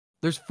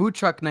There's food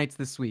truck nights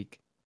this week.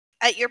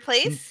 At your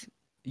place?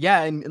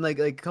 Yeah, and like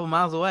a couple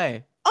miles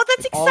away. Oh,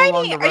 that's All exciting.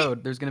 along the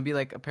road, there's gonna be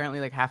like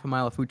apparently like half a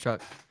mile of food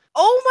truck.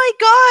 Oh my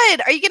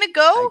god, are you gonna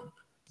go?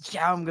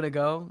 Yeah, I'm gonna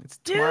go. It's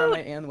tomorrow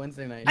night and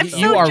Wednesday night. I'm You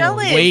so are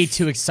jealous. way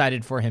too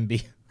excited for him, B.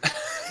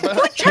 Food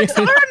trucks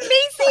are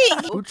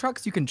amazing. Food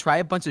trucks, you can try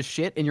a bunch of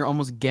shit and you're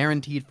almost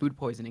guaranteed food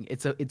poisoning.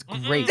 It's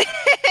great.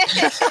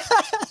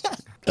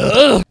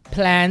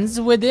 Plans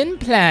within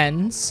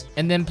plans,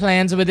 and then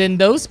plans within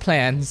those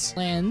plans.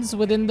 Plans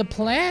within the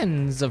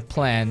plans of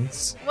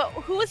plans. Well,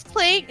 who was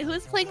playing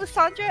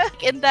Lissandra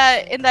in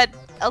that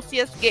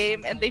LCS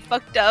game and they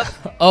fucked up?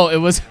 Oh, it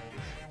was,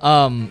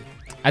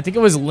 I think it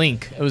was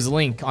Link. It was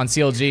Link on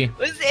CLG.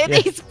 Was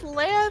it these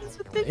plans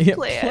within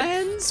plans?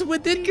 Plans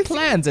within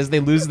plans as they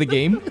lose the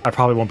game. I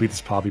probably won't beat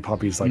this Poppy.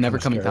 Poppy's like Never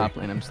kinda coming scary. top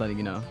lane, I'm just letting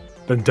you know.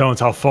 Then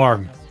don't. I'll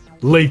farm.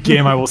 Late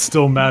game, I will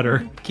still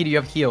matter. Kitty, you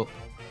have heal.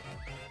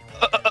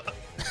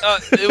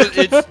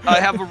 I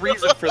have a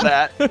reason for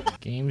that.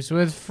 Games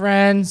with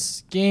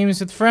friends.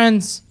 Games with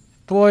friends.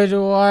 Boy,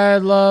 do I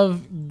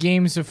love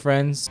games with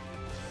friends.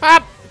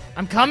 Pop!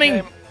 I'm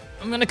coming. Okay.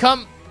 I'm gonna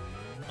come.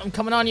 I'm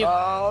coming on you.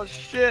 Oh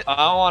shit! I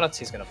don't want to.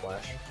 He's gonna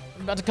flash.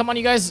 I'm about to come on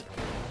you guys.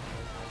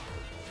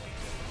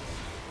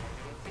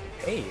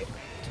 Hey.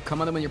 Come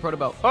on them when you're proto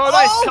belt. Oh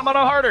nice! Come on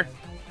harder.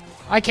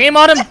 I came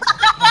on him.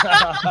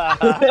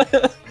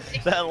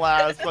 That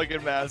last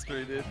fucking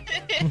mastery, dude.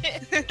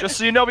 Just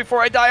so you know,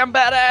 before I die, I'm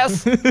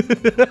badass.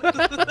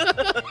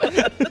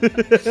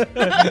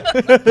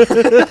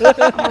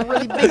 I'm a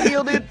really big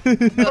deal, dude.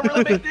 I'm a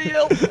really big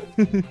deal.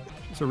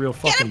 It's a real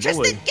Get fucking him,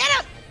 Tristan! bully. Get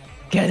him!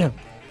 Get him.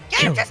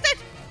 Get him, Tristan!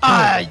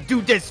 I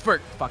do this for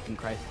fucking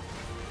Christ.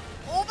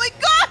 Oh my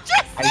god,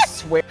 Tristan! I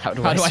swear. How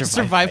do I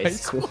survive high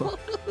school?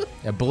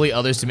 Yeah, bully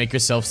others to make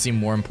yourself seem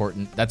more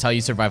important. That's how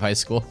you survive high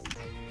school.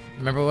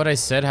 Remember what I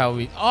said? How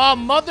we? Oh,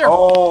 mother!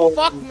 Oh.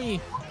 Fuck me!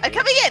 I'm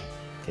coming in!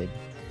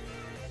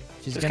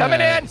 She's Just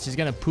coming in. She's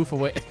gonna poof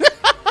away. Did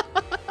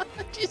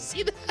you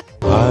see that?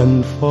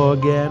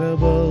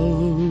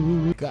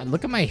 Unforgettable. God,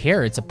 look at my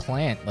hair. It's a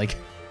plant. Like,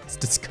 it's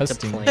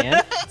disgusting. It's a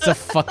plant? It's a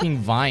fucking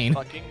vine.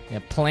 Fucking. Yeah,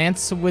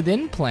 plants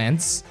within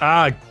plants.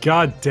 Ah,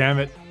 god damn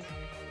it.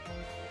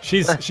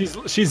 She's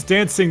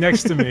dancing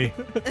next to me.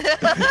 She's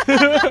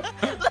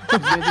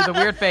gonna do the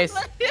weird face.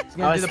 She's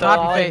gonna do the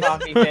poppy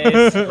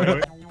face.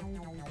 Wait.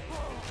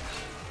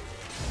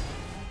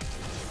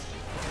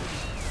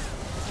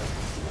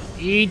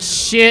 Eat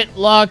shit,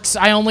 Lux.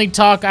 I only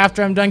talk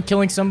after I'm done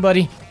killing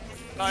somebody.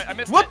 I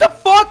missed What it. the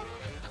fuck?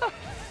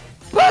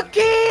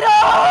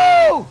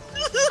 Paquito!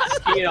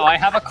 You know, I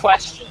have a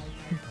question.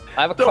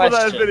 I have a Double that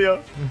question.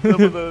 video.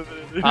 Double that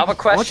video. I have a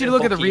question. I want you to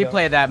look at the Pokito.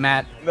 replay of that,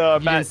 Matt. No, You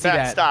Matt, didn't see Matt,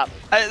 that. stop.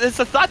 It's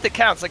a thought that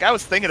counts. Like, I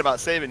was thinking about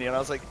saving you, and I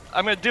was like,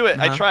 I'm gonna do it.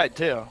 I tried,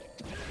 too.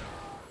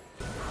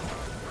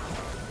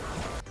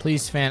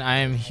 Please, fan. I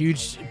am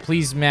huge.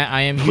 Please, Matt.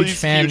 I am huge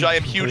Please, fan. huge. I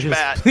am huge,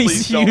 Matt.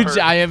 Please, don't huge. hurt.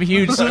 I am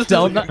huge.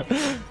 Don't.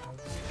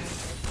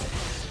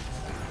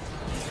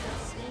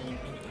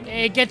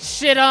 Hey, get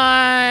shit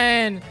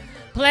on.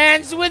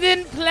 Plans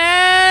within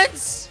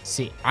plans.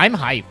 See, I'm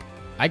hype.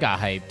 I got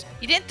hyped.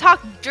 You didn't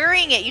talk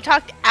during it, you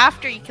talked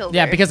after you killed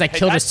Yeah, her. because I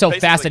killed her that so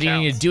fast, I basically didn't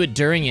need to counts. do it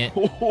during it.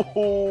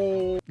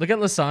 Look at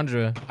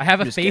Lissandra. I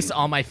have a Just face kidding.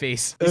 on my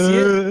face. You see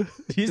it?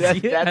 You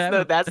see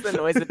it? That's the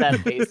noise that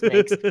face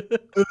makes.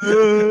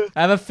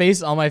 I have a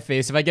face on my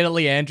face. If I get a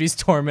Leandri's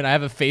Torment, I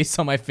have a face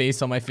on my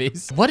face on my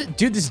face. What,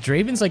 dude? This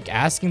Draven's like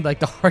asking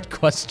like the hard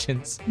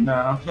questions.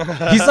 No.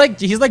 He's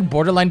like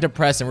borderline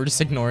depressed, and we're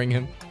just ignoring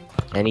him.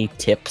 Any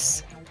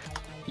tips?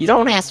 You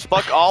don't ask.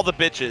 Fuck all the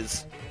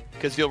bitches,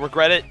 because you'll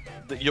regret it.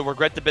 You'll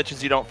regret the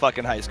bitches you don't fuck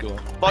in high school.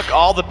 Fuck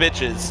all the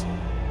bitches,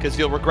 because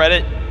you'll regret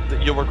it.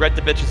 You'll regret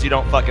the bitches you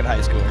don't fuck in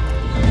high school.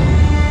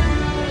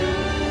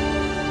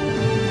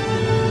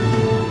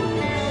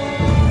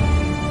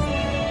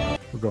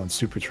 We're going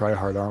super try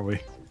hard, aren't we?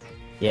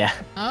 Yeah.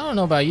 I don't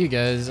know about you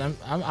guys.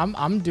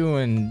 I'm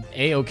doing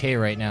a-okay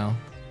right now.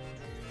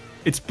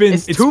 It's been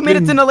It's 2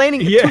 minutes been- in the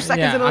laning. Yeah. 2 seconds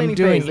Yeah, in the I'm laning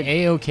doing phase. Like,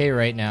 a-okay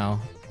right now.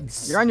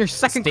 you're on your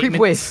second creep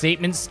Statement, wave.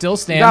 statement still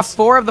You got stands.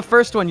 4 of the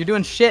first one. You're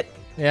doing shit.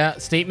 Yeah,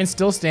 statement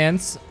still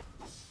stands.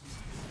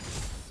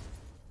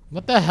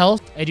 What the hell?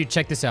 Hey, dude,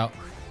 check this out.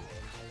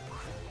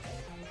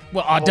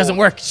 Well, it doesn't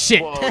work.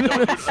 Shit. Whoa, that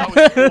was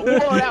cool.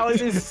 Whoa, that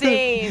was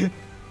insane.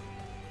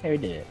 Hey, we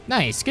did it.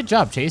 Nice. Good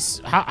job, Chase.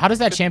 How does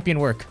that champion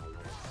work?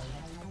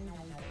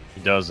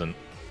 He doesn't.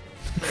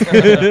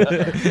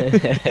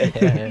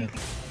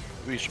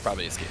 We should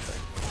probably escape that.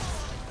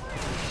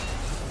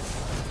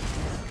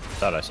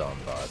 Thought I saw him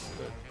bot,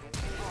 but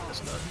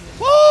it's not.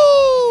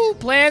 Woo!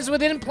 Plans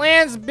within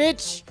plans,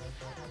 bitch.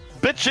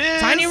 Bitches!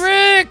 Tiny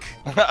Rick.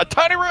 A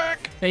Tiny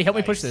Rick! Hey, help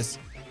me push this.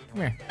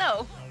 Come here.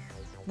 No.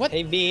 What?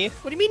 Hey, B.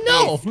 What do you mean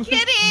no?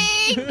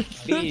 Kidding!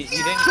 B, you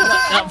didn't.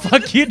 Oh,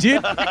 fuck you,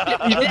 dude.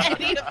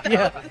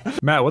 Yeah.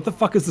 Matt, what the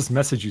fuck is this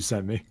message you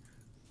sent me?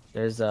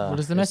 There's What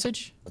is the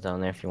message?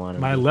 down there if you want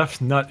to. My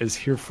left nut is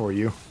here for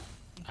you.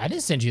 I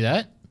didn't send you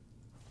that.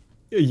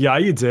 Yeah,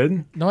 you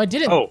did. No, I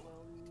didn't. Oh,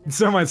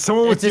 Someone with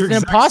It's your an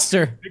exact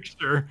imposter.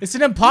 picture. It's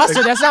an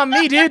imposter. That's not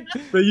me, dude.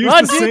 They used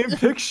Run, the dude. same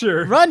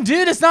picture. Run,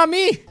 dude. It's not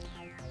me.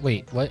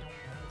 Wait, what?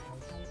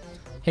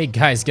 Hey,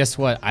 guys, guess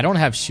what? I don't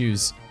have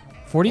shoes.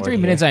 43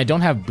 minutes and I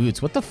don't have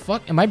boots. What the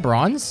fuck? Am I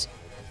bronze?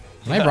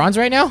 Am I bronze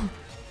right now?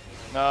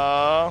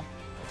 No.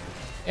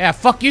 Yeah,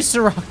 fuck you,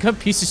 Soraka,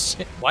 piece of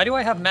shit. Why do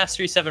I have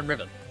Mastery 7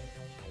 Ribbon?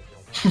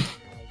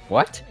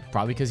 What?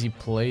 Probably because you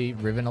play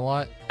Riven a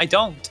lot. I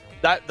don't.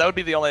 That would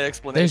be the only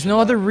explanation. There's no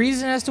other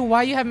reason as to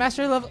why you have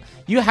mastery level.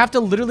 You have to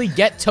literally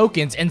get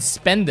tokens and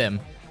spend them.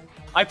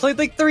 I played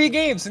like 3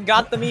 games and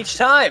got them each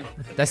time.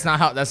 That's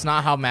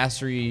not how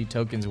mastery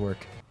tokens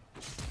work.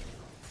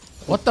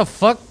 What the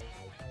fuck?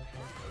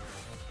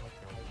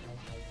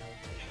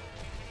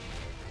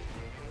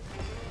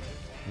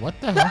 What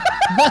the hell?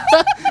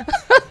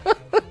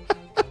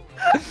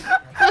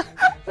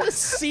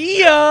 See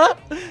ya.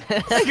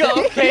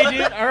 Okay,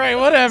 dude. All right,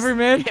 whatever,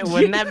 man.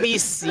 Wouldn't that be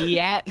Seat?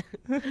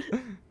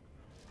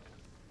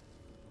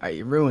 Alright,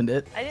 you ruined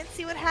it. I didn't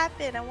see what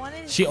happened. I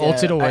wanted. She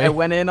ulted away. I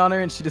went in on her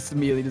and she just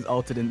immediately just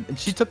ulted in, and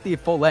she took the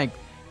full length.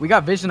 We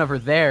got vision of her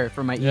there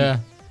for my E. Yeah.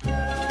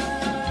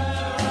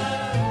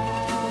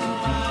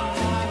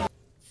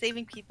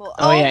 Saving people.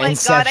 Oh, yeah, my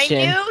Inception.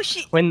 god, I knew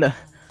she. When the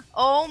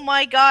Oh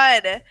my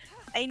god,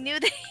 I knew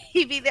that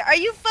he'd be there. Are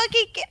you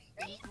fucking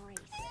kidding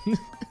me?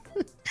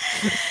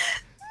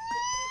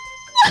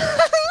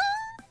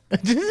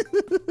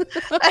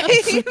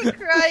 I am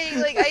crying.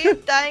 Like I am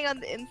dying on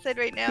the inside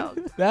right now.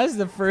 That's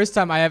the first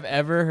time I have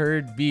ever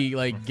heard B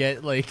like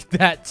get like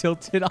that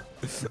tilted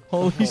off.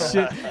 Holy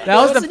shit. That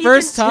was the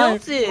first time.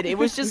 Tilted. It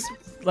was just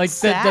Like the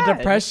sad.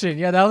 depression.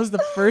 Yeah, that was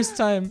the first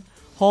time.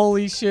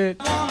 Holy shit.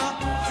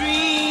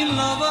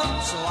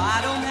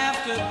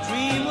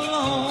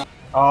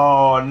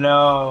 Oh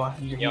no.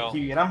 You Yo.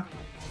 get him?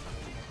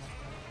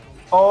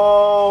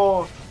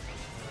 Oh.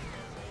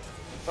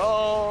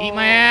 Oh. Eat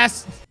my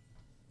ass.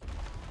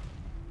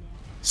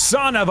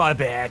 Son of a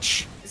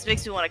bitch. This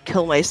makes me want to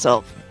kill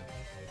myself.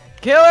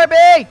 Kill her,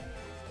 B!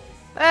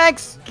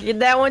 Thanks! Get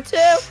that one too!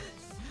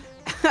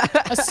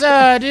 What's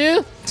up,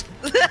 dude?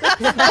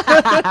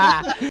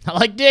 I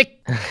like dick.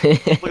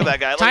 Look at that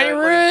guy. Look Tiny at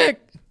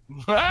Rick.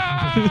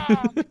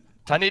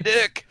 Tiny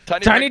dick.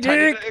 Tiny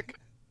Rick,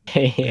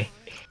 dick.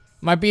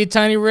 Might be a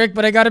tiny Rick,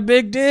 but I got a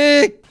big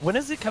dick. When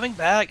is it coming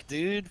back,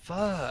 dude?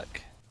 Fuck.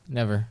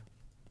 Never.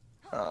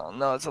 Oh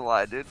no, it's a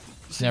lie, dude.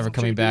 It's never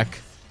coming back.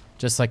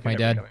 Just like my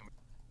dad.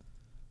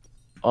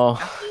 Oh.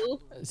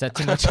 Is that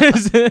too much?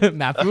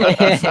 Mapu?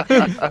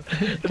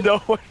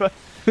 No.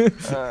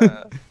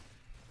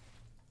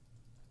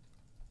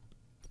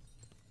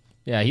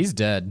 Yeah, he's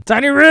dead.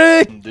 Tiny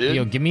Rick. Dude.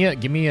 Yo, give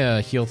me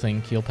a heal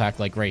thing, heal pack,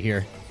 like right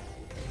here.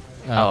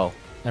 Oh.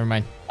 Never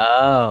mind.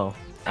 Oh.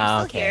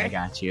 I'm still Okay, here. I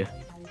got you.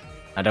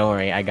 Oh, don't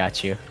worry, I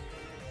got you.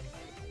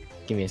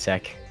 Give me a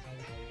sec.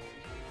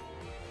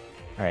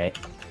 Alright.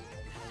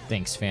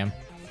 Thanks, fam.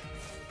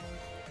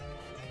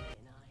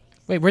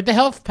 Wait, where'd the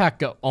health pack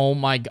go? Oh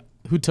my god.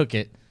 Who took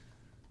it?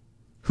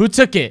 Who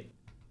took it?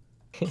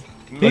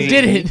 Who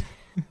did it?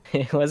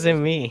 It wasn't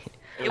me.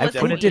 It I was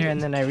put it me. there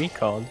and then I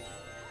recalled.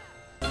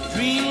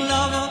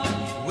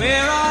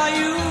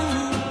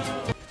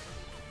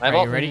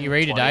 Alright, you ready? You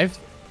ready to dive?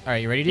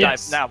 Alright, you ready to Dive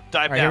now.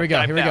 Dive Alright, now. here we go.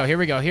 dive Here we now. go. Here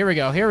we go. Here we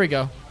go. Here we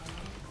go.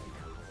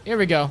 Here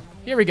we go.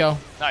 Here we go.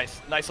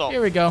 Nice. Nice ult.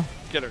 Here we go.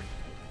 Get her.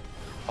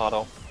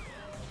 Auto.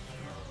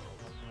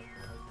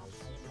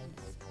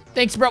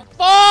 Thanks, bro.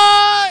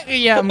 Fuck!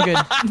 Yeah, I'm good.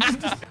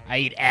 I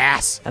eat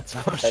ass. That's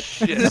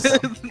Shit.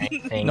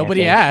 thing,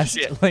 Nobody I think. asked.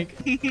 Shit.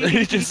 Like, He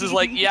just is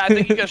like, yeah, I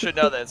think you guys should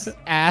know this.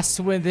 ass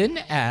within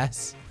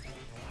ass.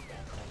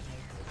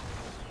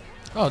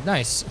 Oh,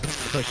 nice.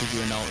 Pushes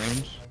you in all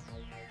range.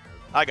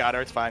 I got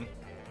her. It's fine.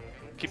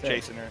 Keep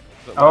chasing her.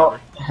 But Oh,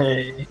 whatever.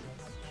 hey.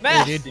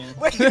 Matt, Hey, dude.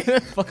 wait,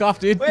 Fuck off,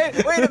 dude. wait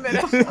a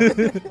minute.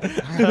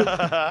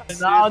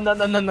 No, no,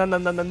 no, no, no, no, no,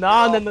 no, no,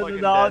 no, no, no,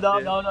 fucking no, dead, no,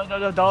 dude. no, no, no,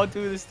 no, don't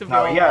do this to me.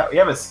 No, we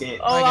have a skate.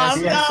 Oh, I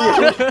I'm guess.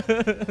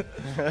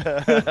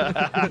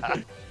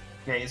 not.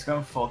 Yeah, he's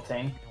going full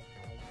tank.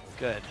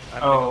 Good.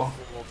 I'm Oh. gonna go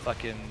full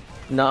fucking.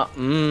 No,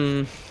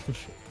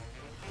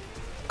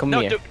 Come No,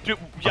 here. dude,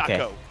 Yako. Okay.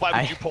 Why would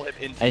I- you pull him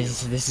into you?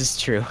 This is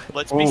true.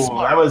 Let's be Oh,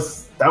 smart.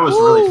 that was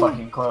really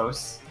fucking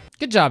close.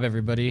 Good job,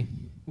 everybody.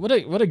 What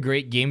a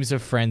great Games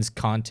of Friends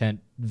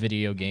content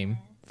video game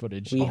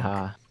footage.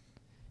 Yeehaw.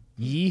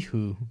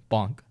 Yeehoo.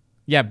 Bonk.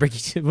 Yeah,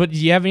 Bricky, what, do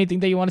you have anything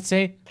that you want to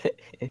say?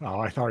 Oh,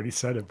 I already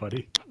said it,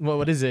 buddy.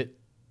 What is it?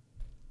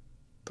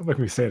 Don't make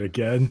me say it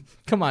again.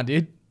 Come on,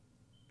 dude.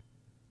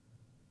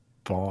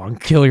 Bonk.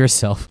 Kill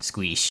yourself.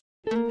 Squeeze.